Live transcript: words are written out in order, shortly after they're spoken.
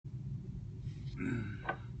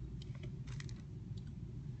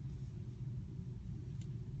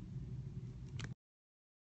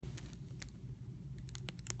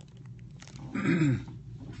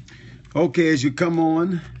Okay, as you come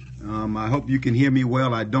on, I hope you can hear me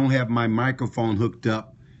well. I don't have my microphone hooked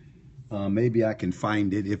up. Maybe I can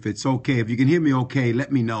find it. If it's okay, if you can hear me okay,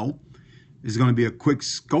 let me know. This is going to be a quick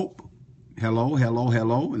scope. Hello, hello,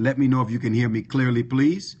 hello. Let me know if you can hear me clearly,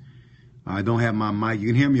 please. I don't have my mic. You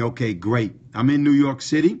can hear me okay, great. I'm in New York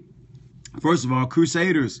City. First of all,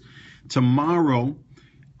 Crusaders, tomorrow,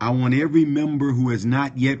 I want every member who has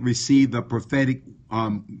not yet received the prophetic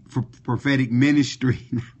ministry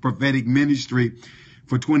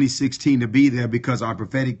for 2016 to be there, because our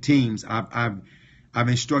prophetic teams, I've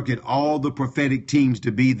instructed all the prophetic teams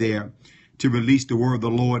to be there to release the word of the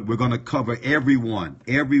Lord. We're going to cover everyone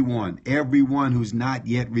who's not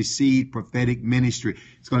yet received prophetic ministry.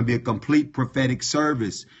 It's going to be a complete prophetic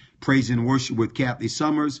service, praise and worship with Kathy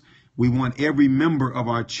Summers. We want every member of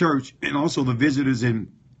our church, and also the visitors and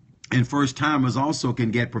first timers also can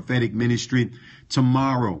get prophetic ministry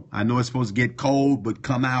tomorrow. I know it's supposed to get cold, but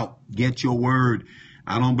come out, get your word.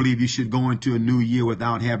 I don't believe you should go into a new year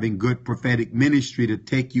without having good prophetic ministry to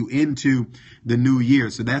take you into the new year.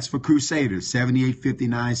 So that's for Crusaders,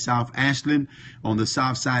 7859 South Ashland on the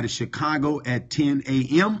south side of Chicago at 10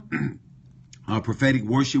 a.m. Prophetic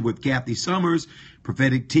worship with Kathy Summers.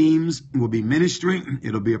 Prophetic teams will be ministering.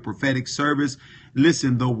 It'll be a prophetic service.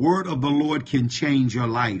 Listen, the word of the Lord can change your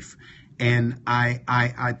life. And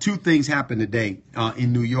two things happened today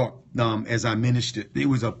in New York as I ministered. It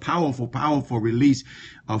was a powerful, powerful release.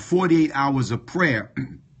 48 hours of prayer.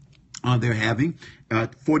 They're having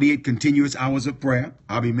 48 continuous hours of prayer.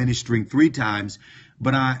 I'll be ministering 3 times.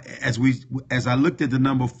 But as I looked at the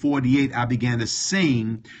number 48, I began to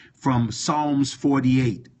sing from Psalms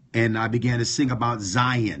 48. And I began to sing about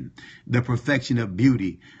Zion, the perfection of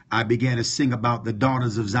beauty. I began to sing about the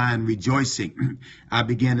daughters of Zion rejoicing. I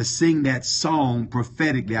began to sing that song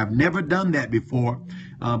prophetically. I've never done that before,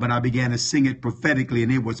 but I began to sing it prophetically,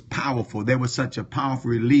 and it was powerful. There was such a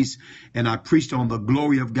powerful release, and I preached on the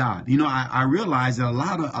glory of God. You know, I realized that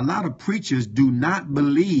a lot of preachers do not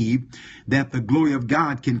believe that the glory of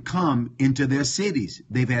God can come into their cities.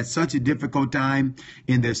 They've had such a difficult time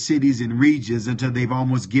in their cities and regions until they've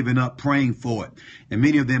almost given up praying for it. And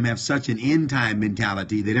many of them have such an end time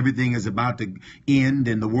mentality that everything is about to end,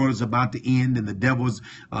 and the world is about to end, and the devil's,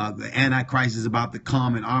 the Antichrist is about to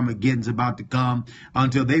come, and Armageddon's about to come,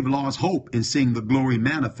 until they've lost hope in seeing the glory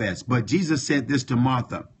manifest. But Jesus said this to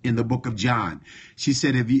Martha in the book of John. He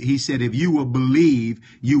said, if you will believe,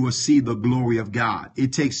 you will see the glory of God.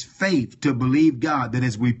 It takes faith to believe God, that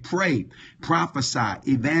as we pray, prophesy,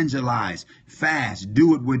 evangelize, fast, do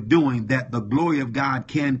what we're doing, that the glory of God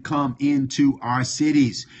can come into our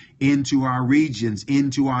cities, into our regions,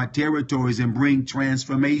 into our territories, and bring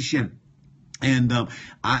transformation. And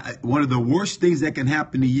one of the worst things that can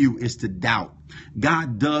happen to you is to doubt.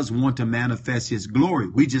 God does want to manifest his glory.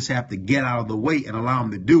 We just have to get out of the way and allow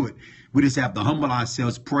him to do it. We just have to humble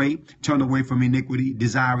ourselves, pray, turn away from iniquity,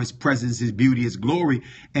 desire his presence, his beauty, his glory,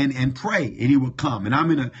 and pray, and he will come. And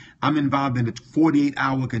I'm involved in a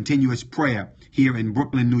 48-hour continuous prayer here in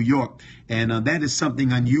Brooklyn, New York. And that is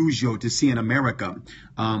something unusual to see in America,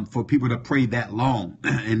 for people to pray that long.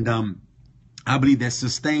 And I believe that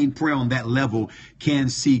sustained prayer on that level can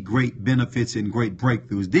see great benefits and great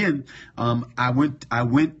breakthroughs. Then I went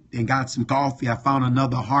and got some coffee. I found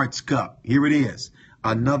another Hearts cup. Here it is.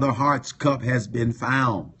 Another Hearts cup has been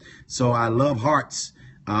found. So I love hearts.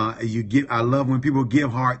 I love when people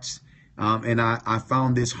give hearts. And I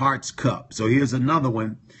found this Hearts cup. So here's another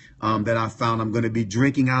one that I found I'm going to be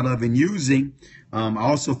drinking out of and using. I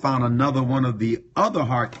also found another one of the other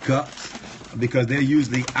Heart cups, because they're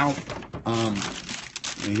usually out.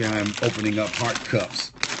 And here I am opening up Heart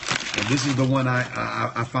cups. And this is the one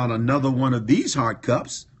I found another one of these Heart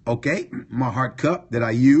cups. Okay, my Heart cup that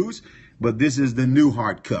I use. But this is the new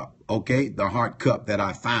Heart cup. Okay, the Heart cup that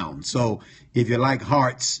I found. So if you like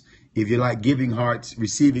hearts, if you like giving hearts,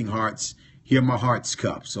 receiving hearts, here are my Hearts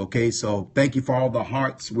cups. Okay, so thank you for all the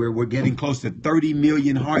hearts. We're getting close to 30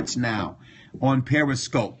 million hearts now on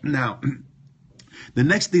Periscope. Now, the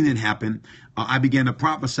next thing that happened, I began to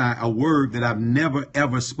prophesy a word that I've never,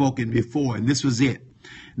 ever spoken before. And this was it.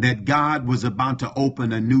 that God was about to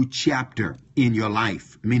open a new chapter in your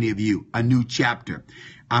life. Many of you, a new chapter.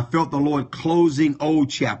 I felt the Lord closing old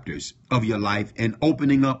chapters of your life and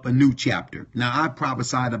opening up a new chapter. Now, I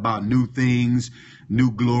prophesied about new things,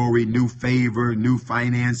 new glory, new favor, new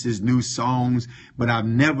finances, new songs, but I've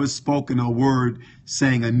never spoken a word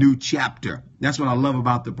saying a new chapter. That's what I love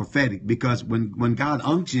about the prophetic, because when God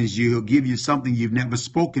unctions you, he'll give you something you've never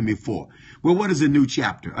spoken before. Well, what is a new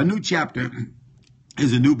chapter? A new chapter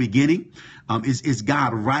is a new beginning. It's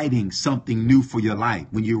God writing something new for your life.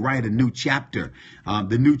 When you write a new chapter,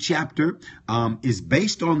 the new chapter is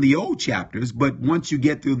based on the old chapters. But once you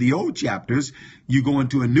get through the old chapters, you go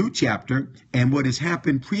into a new chapter. And what has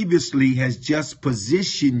happened previously has just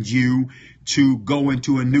positioned you to go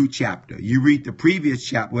into a new chapter. You read the previous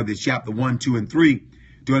chapter, whether it's chapter 1, 2, and 3,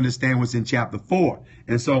 to understand what's in chapter 4.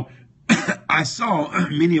 And so I saw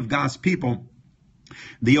many of God's people.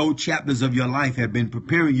 The old chapters of your life have been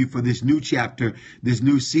preparing you for this new chapter, this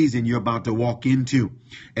new season you're about to walk into.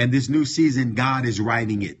 And this new season, God is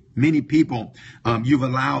writing it. Many people, you've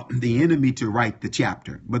allowed the enemy to write the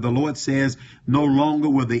chapter. But the Lord says, no longer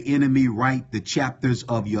will the enemy write the chapters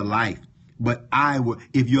of your life. But I will,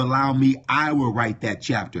 if you allow me, I will write that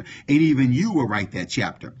chapter. And even you will write that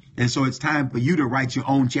chapter. And so it's time for you to write your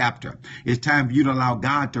own chapter. It's time for you to allow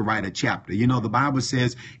God to write a chapter. You know, the Bible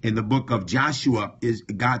says in the book of Joshua,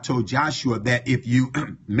 God told Joshua that if you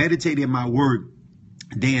meditate in my word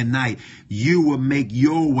day and night, you will make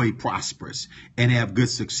your way prosperous and have good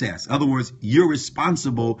success. In other words, you're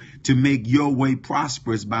responsible to make your way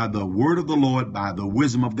prosperous by the word of the Lord, by the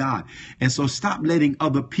wisdom of God. And so stop letting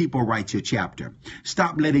other people write your chapter.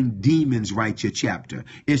 Stop letting demons write your chapter.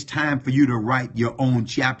 It's time for you to write your own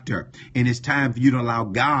chapter. And it's time for you to allow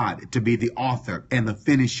God to be the author and the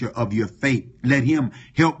finisher of your faith. Let him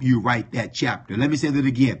help you write that chapter. Let me say that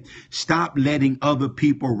again. Stop letting other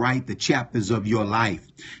people write the chapters of your life.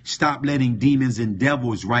 Stop letting demons and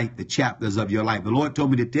devils write the chapters of your life. The Lord told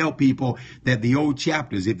me to tell people that the old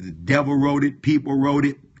chapters, if the devil wrote it, people wrote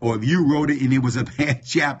it, or if you wrote it and it was a bad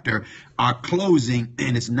chapter, are closing,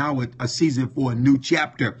 and it's now a season for a new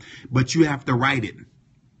chapter. But you have to write it.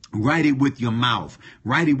 Write it with your mouth.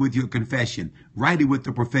 Write it with your confession. Write it with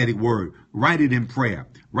the prophetic word. Write it in prayer.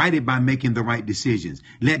 Write it by making the right decisions.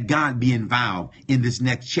 Let God be involved in this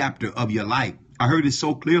next chapter of your life. I heard it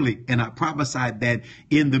so clearly, and I prophesied that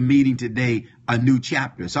in the meeting today, a new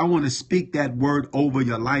chapter. So I want to speak that word over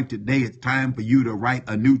your life today. It's time for you to write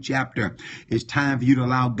a new chapter. It's time for you to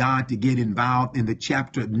allow God to get involved in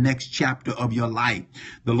the next chapter of your life.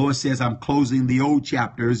 The Lord says, I'm closing the old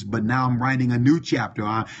chapters, but now I'm writing a new chapter.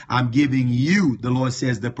 I'm giving you, the Lord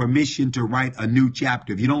says, the permission to write a new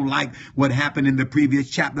chapter. If you don't like what happened in the previous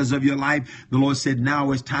chapters of your life, the Lord said,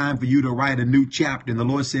 now it's time for you to write a new chapter. And the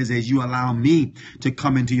Lord says, as you allow me to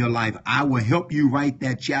come into your life, I will help you write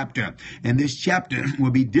that chapter. And this chapter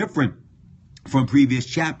will be different from previous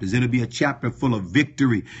chapters. It'll be a chapter full of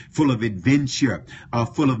victory, full of adventure,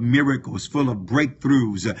 full of miracles, full of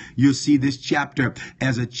breakthroughs. You'll see this chapter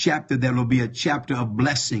as a chapter that will be a chapter of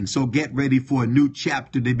blessing. So get ready for a new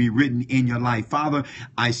chapter to be written in your life. Father,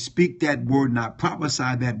 I speak that word and I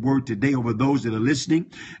prophesy that word today over those that are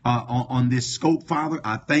listening on this scope. Father,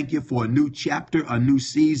 I thank you for a new chapter, a new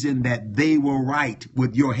season that they will write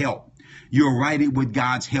with your help. You'll write it with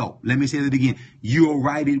God's help. Let me say that again. You'll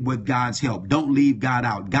write it with God's help. Don't leave God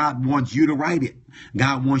out. God wants you to write it.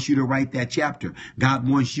 God wants you to write that chapter. God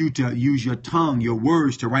wants you to use your tongue, your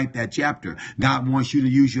words to write that chapter. God wants you to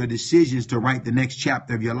use your decisions to write the next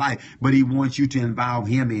chapter of your life. But he wants you to involve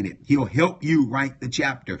him in it. He'll help you write the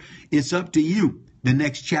chapter. It's up to you, the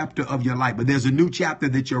next chapter of your life. But there's a new chapter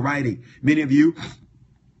that you're writing. Many of you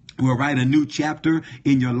will write a new chapter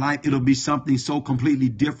in your life. It'll be something so completely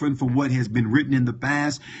different from what has been written in the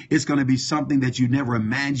past. It's going to be something that you never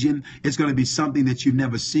imagined. It's going to be something that you've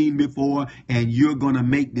never seen before. And you're going to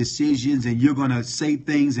make decisions and you're going to say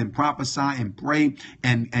things and prophesy and pray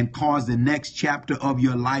and cause the next chapter of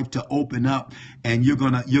your life to open up. And you're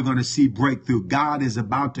going to see breakthrough. God is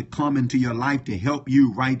about to come into your life to help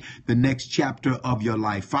you write the next chapter of your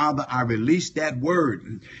life. Father, I release that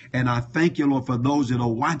word. And I thank you, Lord, for those that are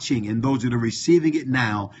watching and those that are receiving it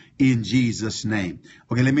now in Jesus' name.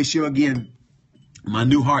 Okay, let me show again my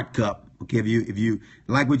new heart cup. Okay, if you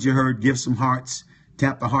like what you heard, give some hearts.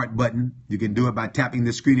 Tap the heart button. You can do it by tapping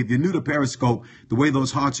the screen. If you're new to Periscope, the way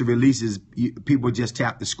those hearts are released is people just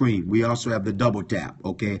tap the screen. We also have the double tap.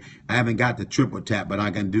 Okay, I haven't got the triple tap, but I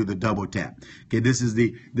can do the double tap. Okay, this is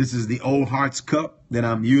the old hearts cup that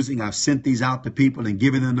I'm using. I've sent these out to people and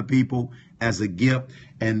given them to people as a gift.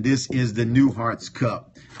 And this is the new hearts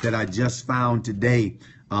cup that I just found today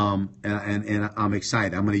And I'm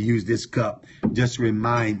excited. I'm going to use this cup just to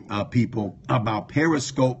remind people about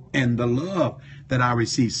Periscope and the love that I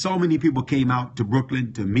received. So many people came out to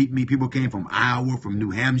Brooklyn to meet me. People came from Iowa, from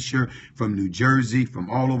New Hampshire, from New Jersey, from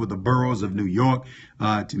all over the boroughs of New York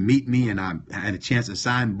to meet me. And I had a chance to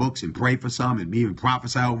sign books and pray for some and even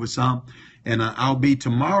prophesy over some. And I'll be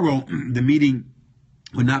tomorrow, the meeting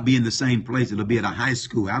will not be in the same place. It'll be at a high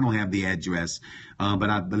school. I don't have the address, but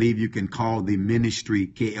I believe you can call the ministry,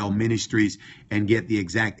 KL Ministries, and get the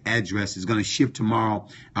exact address. It's going to shift tomorrow.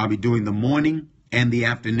 I'll be doing the morning and the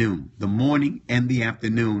afternoon,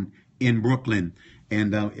 in Brooklyn.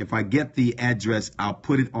 And if I get the address, I'll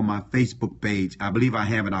put it on my Facebook page. I believe I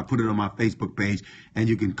have it. I'll put it on my Facebook page, and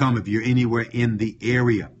you can come if you're anywhere in the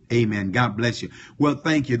area. Amen. God bless you. Well,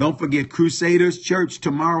 thank you. Don't forget Crusaders Church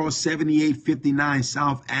tomorrow, 7859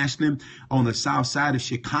 South Ashland on the south side of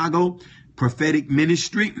Chicago. Prophetic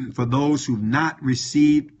ministry for those who've not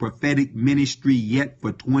received prophetic ministry yet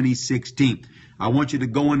for 2016. I want you to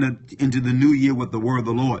go into the new year with the word of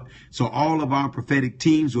the Lord. So all of our prophetic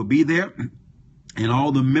teams will be there. And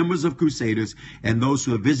all the members of Crusaders and those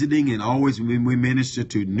who are visiting, and always when we minister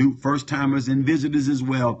to new first-timers and visitors as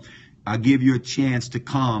well, I'll give you a chance to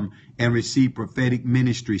come and receive prophetic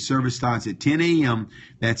ministry. Service starts at 10 a.m.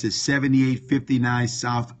 That's at 7859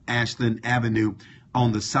 South Ashland Avenue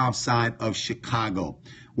on the south side of Chicago.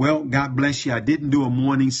 Well, God bless you. I didn't do a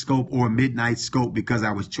morning scope or a midnight scope because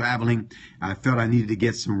I was traveling. I felt I needed to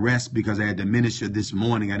get some rest because I had to minister this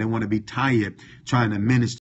morning. I didn't want to be tired trying to minister.